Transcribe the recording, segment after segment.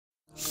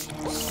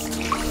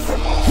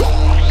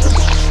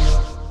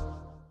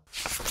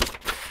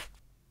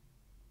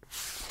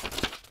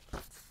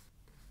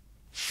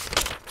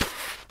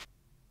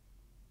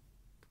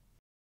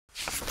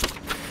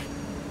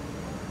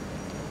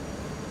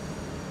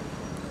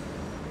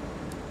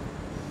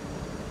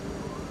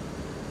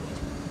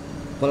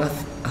Well,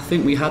 I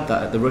think we had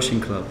that at the Russian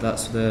Club.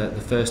 That's the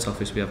first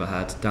office we ever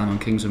had down on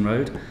Kingsland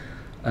Road.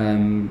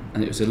 And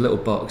it was a little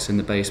box in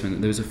the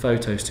basement. There was a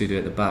photo studio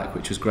at the back,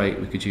 which was great.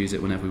 We could use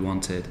it whenever we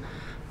wanted.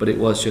 But it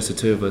was just the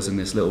two of us in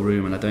this little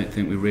room, and I don't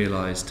think we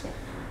realised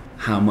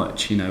how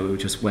much, we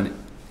just went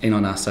in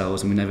on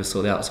ourselves and we never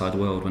saw the outside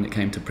world when it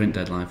came to print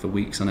deadline for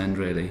weeks on end,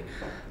 really.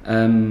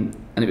 And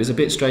it was a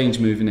bit strange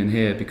moving in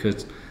here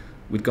because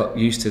we'd got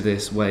used to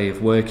this way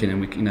of working,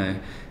 and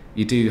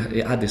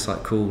it had this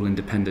like cool,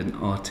 independent,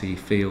 arty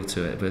feel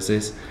to it. But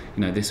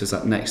this was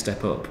that next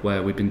step up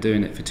where we'd been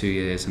doing it for 2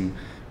 years, and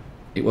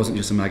it wasn't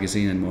just a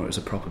magazine anymore; it was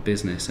a proper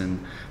business.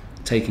 And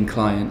taking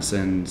clients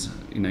and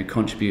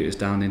contributors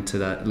down into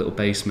that little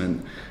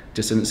basement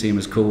just didn't seem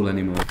as cool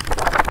anymore.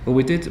 Well,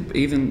 we did,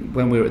 even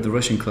when we were at the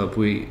Russian Club,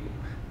 we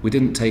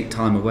didn't take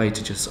time away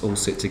to just all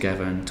sit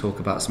together and talk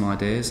about some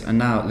ideas. And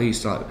now at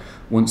least like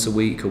once a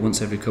week or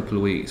once every couple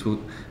of weeks,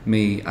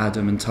 me,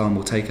 Adam and Tom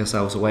will take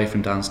ourselves away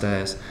from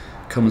downstairs,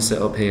 come and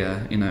sit up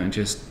here, and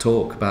just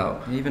talk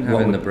about... Even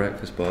having the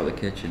breakfast bar at the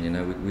kitchen,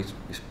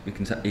 we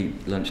can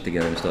eat lunch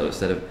together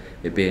instead of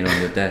it being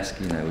on your desk,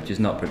 which is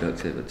not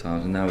productive at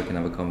times. And now we can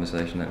have a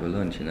conversation over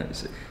lunch,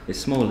 It's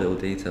small little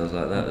details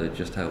like that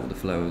just help the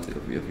flow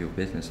of your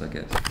business, I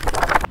guess.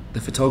 The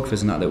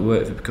photographers and that we work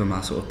with have become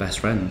our sort of best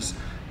friends.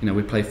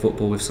 We play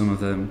football with some of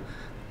them.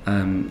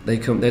 They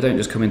don't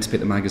just come in to pick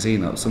the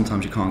magazine up.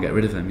 Sometimes you can't get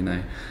rid of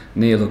them.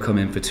 Neil will come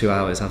in for 2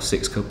 hours, have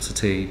 6 cups of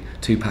tea,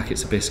 2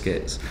 packets of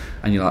biscuits,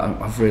 and you're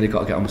like, I've really got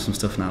to get on with some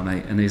stuff now,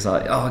 mate. And he's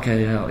like, oh,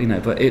 okay, yeah,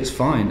 But it's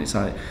fine.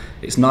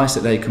 It's nice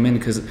that they come in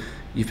because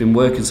you've been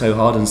working so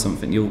hard on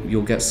something.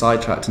 You'll get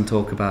sidetracked and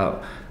talk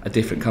about a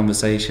different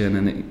conversation,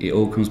 and it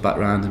all comes back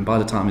round. And by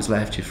the time it's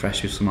left, you're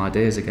fresh with some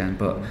ideas again.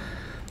 But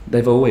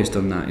they've always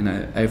done that.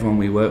 Everyone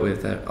we work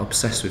with, they're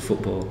obsessed with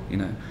football.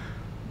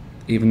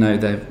 Even though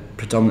they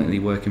predominantly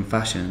work in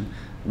fashion,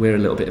 we're a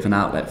little bit of an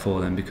outlet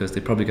for them because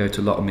they probably go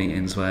to a lot of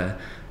meetings where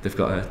they've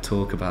got to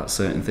talk about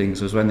certain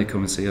things. Whereas when they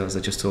come and see us, they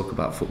just talk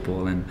about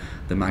football and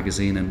the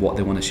magazine and what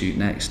they want to shoot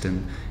next.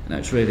 And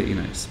it's really,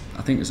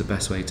 I think it's the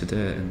best way to do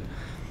it. And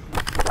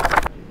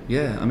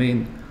yeah,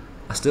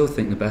 I still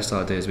think the best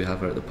ideas we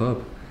have are at the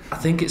pub. I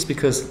think it's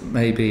because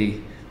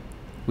maybe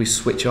we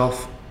switch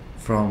off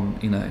from,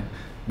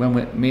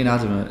 when me and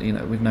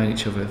Adam, we've known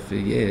each other for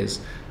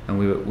years, and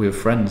we were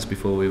friends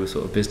before we were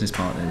sort of business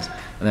partners.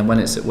 And then when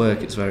it's at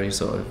work, it's very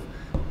sort of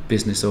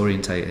business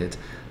orientated.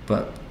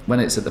 But when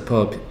it's at the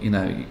pub, you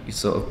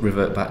sort of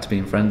revert back to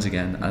being friends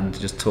again and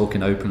just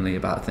talking openly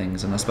about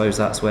things. And I suppose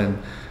that's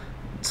when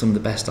some of the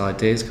best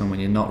ideas come, when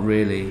you're not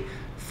really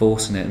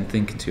forcing it and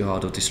thinking too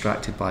hard or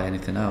distracted by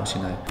anything else.